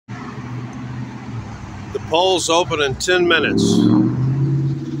polls open in 10 minutes.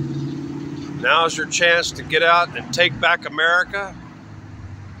 Now's your chance to get out and take back America.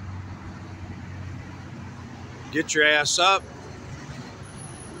 Get your ass up.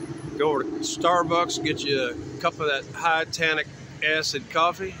 Go over to Starbucks, get you a cup of that high tannic acid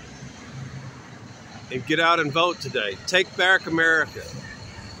coffee, and get out and vote today. Take back America.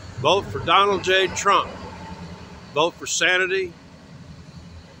 Vote for Donald J. Trump. Vote for sanity.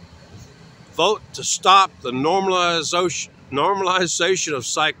 Vote to stop the normalization of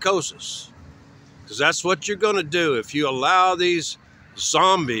psychosis. Because that's what you're going to do if you allow these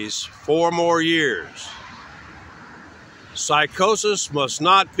zombies 4 more years. Psychosis must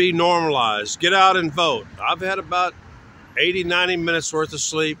not be normalized. Get out and vote. I've had about 80, 90 minutes worth of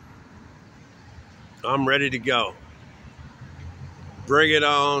sleep. I'm ready to go. Bring it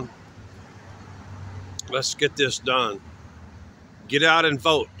on. Let's get this done. Get out and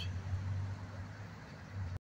vote.